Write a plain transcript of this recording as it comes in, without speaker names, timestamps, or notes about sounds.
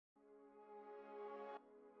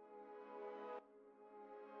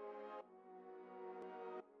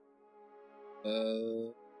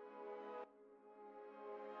Uh,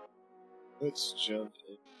 let's jump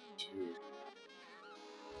into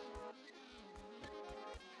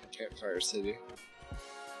Campfire City.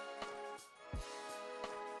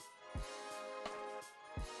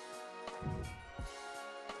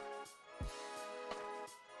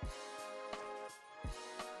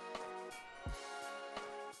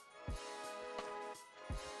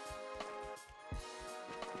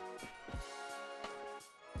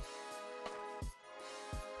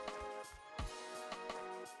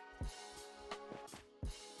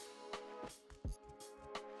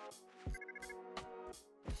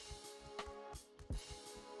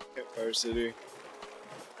 Campfire City.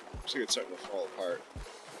 Looks like it's starting to fall apart.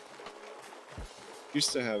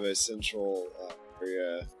 Used to have a central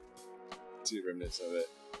area. See remnants of it.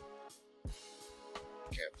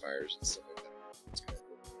 Campfires and stuff like that. It's kind of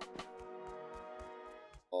cool.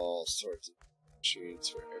 All sorts of machines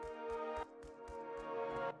for here.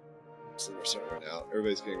 Some are starting to run out.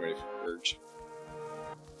 Everybody's getting ready for purge.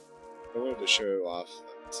 I wanted to show off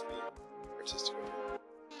some artistic.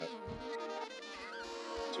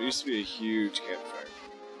 So it used to be a huge campfire.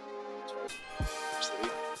 City,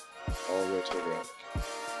 all rotate around.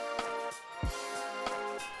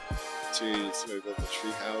 See, somebody built a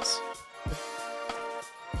tree house.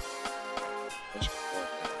 Bunch of corn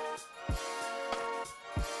now.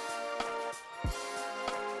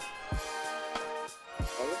 A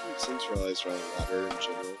lot of them centralized around water in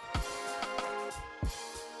general.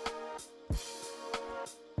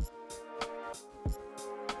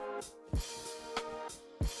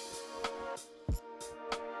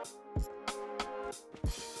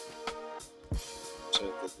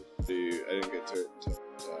 I didn't get to it until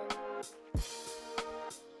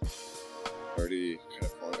already kind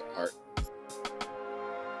of falling apart.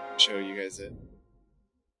 Show you guys it.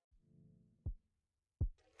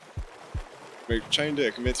 We're trying to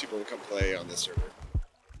convince people to come play on this server.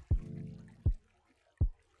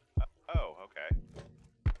 Oh, okay.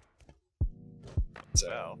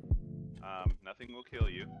 So, nothing will kill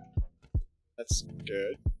you. That's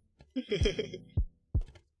good.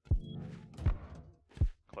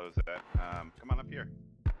 Close that. Come on up here.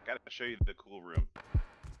 Gotta show you the cool room.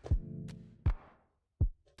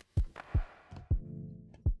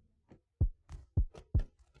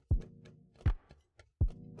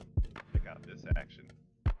 Check out this action.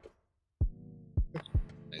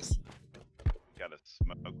 Nice. Got a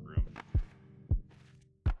smoke room.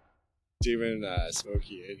 It's even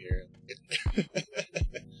smoky in here.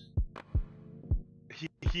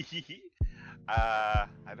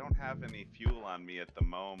 I don't have any fuel on me at the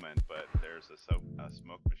moment, but there's a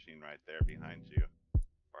smoke machine right there behind you.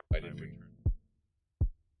 I didn't return.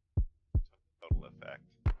 Total effect.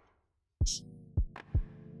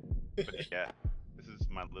 But yeah, this is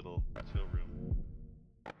my little chill room.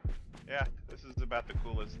 Yeah, this is about the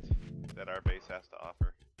coolest that our base has to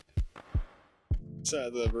offer. It's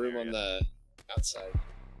the room on the outside.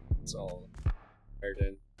 It's all aired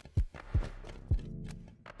in.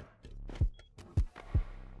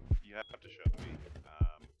 You have to show me.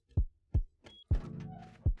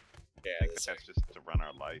 Yeah, I think that's just to run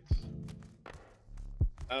our lights.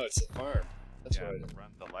 Oh, it's the farm. That's yeah, what to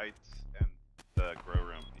run the lights and the grow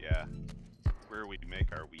room. Yeah, where we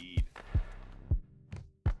make our weed.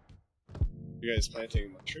 You guys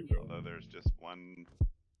planting mushrooms? Although there's just one.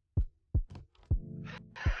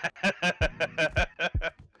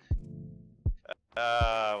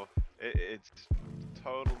 It's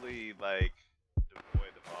totally like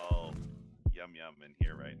devoid of all yum yum in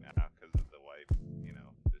here right now because of the wife. You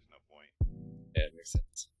know, there's no point. Yeah, it makes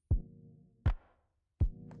sense.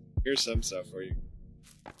 Here's some stuff for you.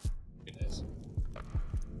 Very nice.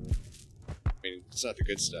 I mean, it's not the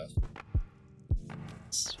good stuff.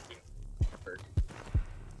 It's, you know, perk.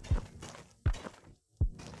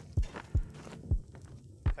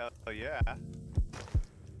 Hell yeah.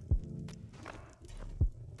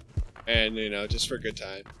 And, you know, just for a good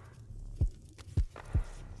time.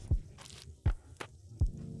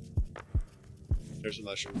 There's a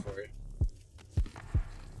mushroom for you.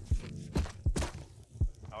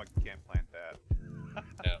 Oh, I can't plant that.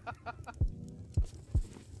 No.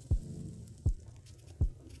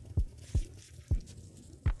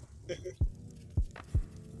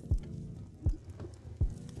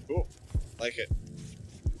 Cool. Like it.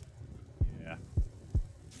 Yeah.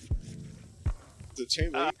 The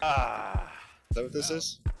chain link? Is that what this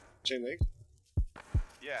is? Chain link?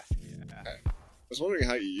 Yeah. Okay. I was wondering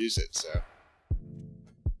how you use it, so.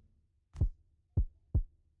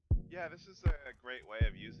 Yeah, this is a great way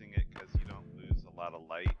of using it because you don't lose a lot of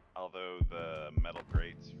light, although the metal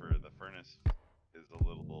grates for the furnace is a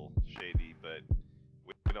little shady, but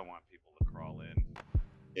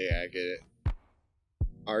Yeah, I get it.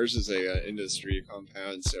 Ours is a industry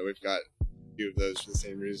compound, so we've got a few of those for the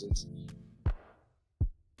same reasons. Yeah.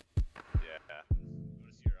 Want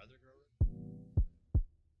to see your other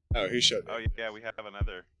grower? Oh, he showed me. Oh yeah, we have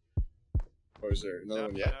another. Or is there another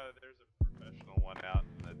one yet? No, there's a professional one out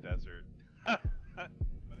in the desert.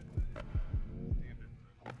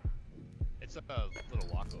 It's a little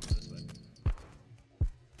walk over this way.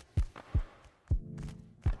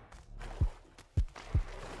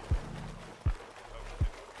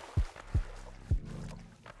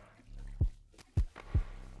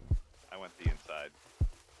 I went the inside.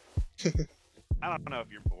 I don't know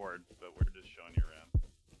if you're bored, but we're just showing you around.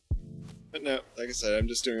 But no, like I said, I'm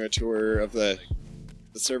just doing a tour of the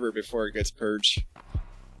server before it gets purged.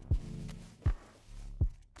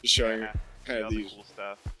 Just showing kind all of the these. cool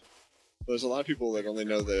stuff. There's a lot of people that only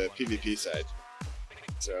know the PvP side,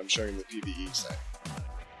 so I'm showing the PvE side. Yeah,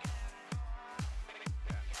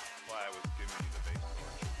 that's why I was giving you the base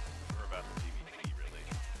story. We're about the PvP, really.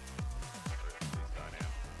 Or at least I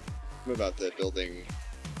am. I'm about the building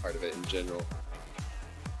part of it in general.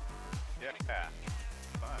 Yeah,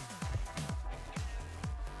 fun.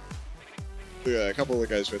 We got a couple of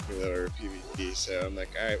the guys with me that are PvP, so I'm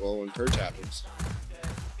like, alright, well, when purge happens.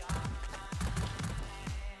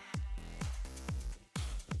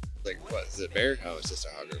 Like, what, is it bear? Oh, it's just a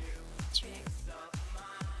hogger.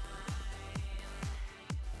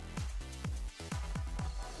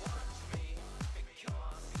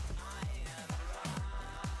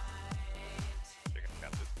 Check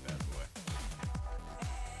out this bad boy.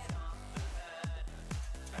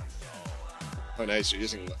 Oh, nice, you're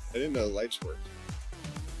using, I didn't know the lights worked.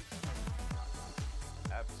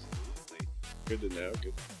 Absolutely. Good to know,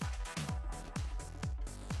 good.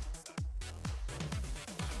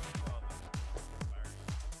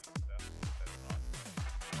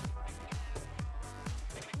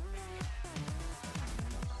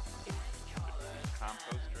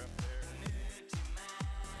 Composter up there.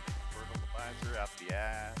 Fertilizer out the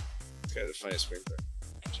ass. It's got the finest sprinkler.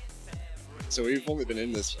 So we've only been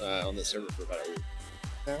in this, on the server for about a week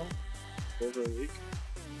now? Over a week?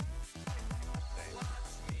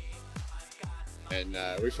 And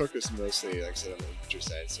we focus mostly, like I said, on the infantry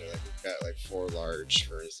side, so like we've got like 4 large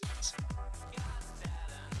furnaces.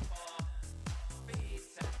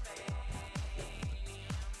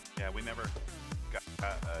 Yeah, we never got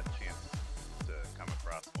a chance to come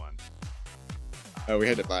across one. Oh, we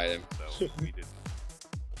had to buy them. So we didn't.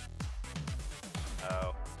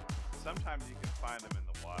 Oh, sometimes you can find them in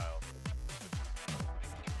the wild.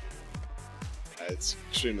 It's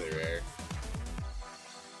extremely rare.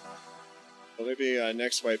 Well, maybe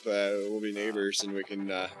next wipe we'll be neighbors and we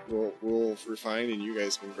can we'll refine and you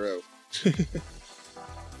guys can grow. Okay.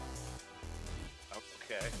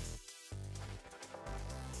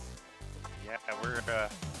 Yeah, we're a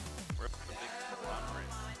big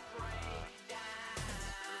conglomerate.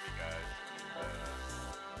 Scurvy guys.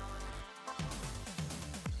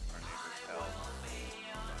 Our neighbor's hell.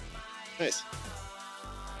 Nice.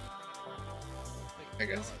 I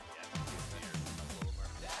guess.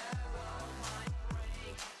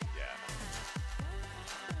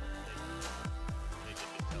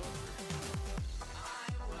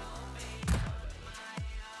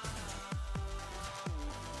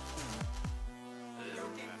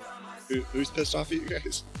 Yeah. Who's pissed off at you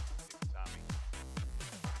guys? Tommy.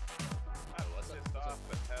 I'm pissed off,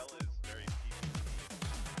 but hell is very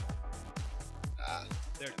Ah,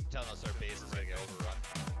 They're telling us our base is gonna get overrun.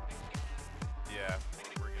 Yeah,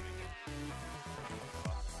 we're gonna get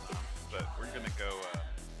but we're gonna go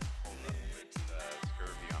hold up with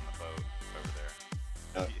Scurvy on the boat over there.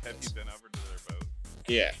 Oh, Have you been over to their boat?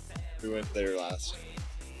 yeah, we went there last.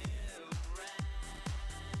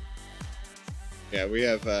 Yeah, we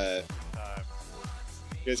have.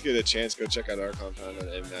 You guys get a chance, go check out our compound on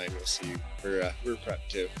M9. You'll see we're prepped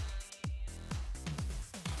too.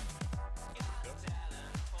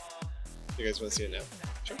 You guys want to see it now?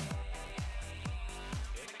 Sure.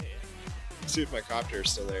 Let's see if my copter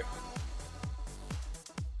is still there.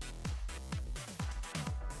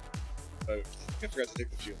 But I think I forgot to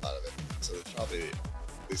take the fuel out of it, so it's probably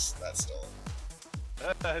at least that's still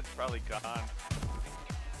on. It's probably gone.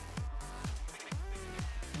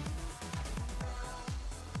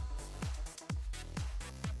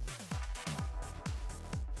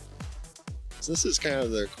 So this is kind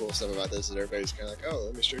of the cool stuff about this, that everybody's kind of like, oh,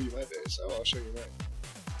 let me show you my base. Oh, I'll show you mine.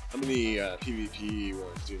 How many PvP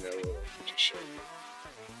ones do you know will just show you?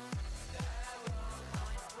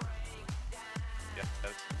 Yeah,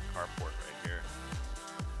 that's carport right here.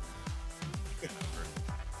 We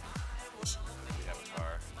have a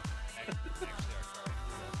car. Actually, our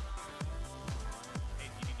car.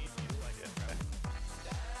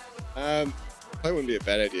 Probably wouldn't be a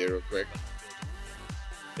bad idea real quick.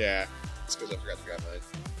 Yeah, it's because I forgot to grab mine.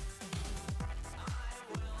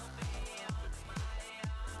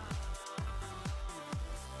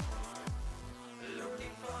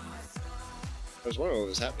 I was wondering what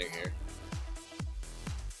was happening here.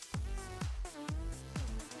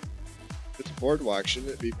 If it's a boardwalk,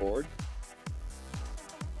 shouldn't it be board?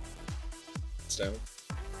 Stone.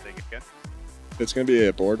 Say it again. If it's gonna be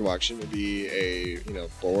a boardwalk, shouldn't it be a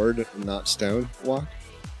board, not stone walk?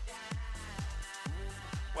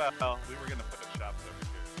 Well, we were gonna put a shops over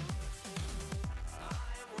here.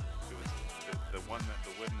 It was the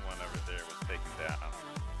wooden one over there was taken down.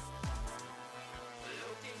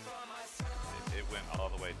 It went all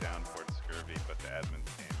the way down towards Scurvy, but the admins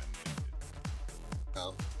came and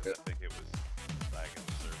Oh, I think it was lagging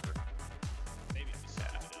the server. Maybe if you said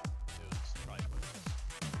it was probably for us.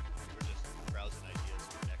 We're just browsing ideas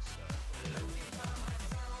for next.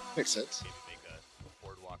 makes sense. Maybe make a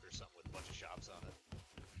boardwalk or something with a bunch of shops on it.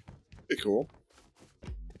 Be cool.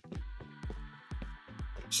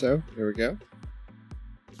 So here we go.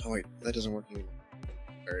 Oh wait, that doesn't work anymore.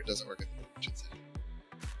 Or it doesn't work in the kitchen setting.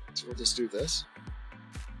 So we'll just do this.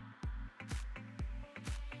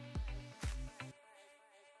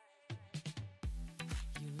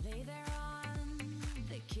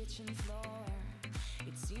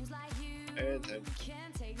 And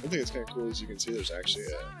one thing that's kind of cool is you can see there's actually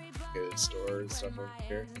a good store and stuff over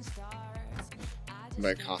here. You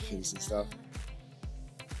buy coffins and stuff.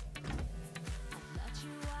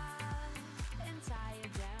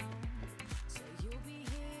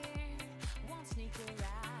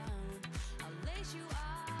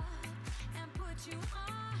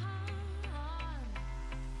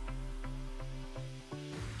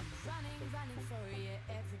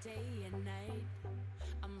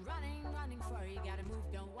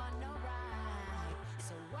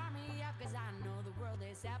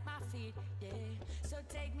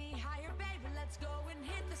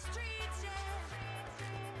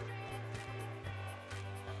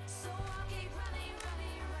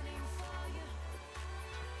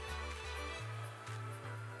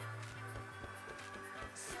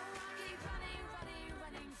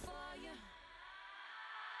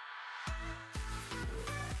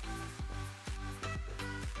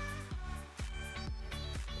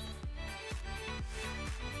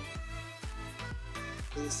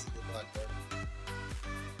 This is the black part.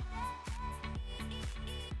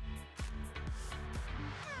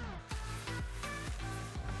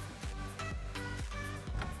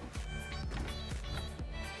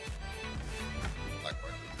 Black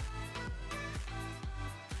part.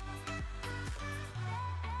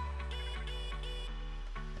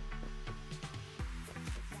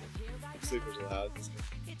 Sleepers allowed. This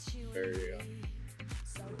is very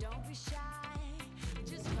so don't be shy.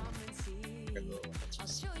 Just come and see. I'll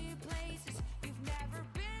show you places you've never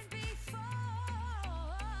been before.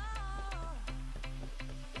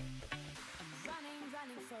 I'm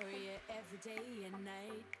running for you every day and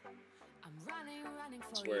night. I'm running for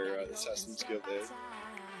That's you. where the Assassin's Guild is.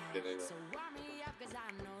 So warm me up 'cause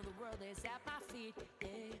I know the world is at my feet. Yeah.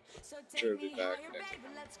 So Sure, take be me back higher, next. baby.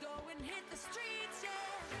 Let's go and hit the streets. Yeah.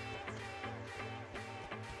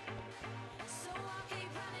 So I'll keep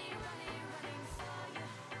running for you.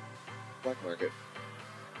 Black market.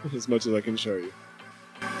 As much as I can show you.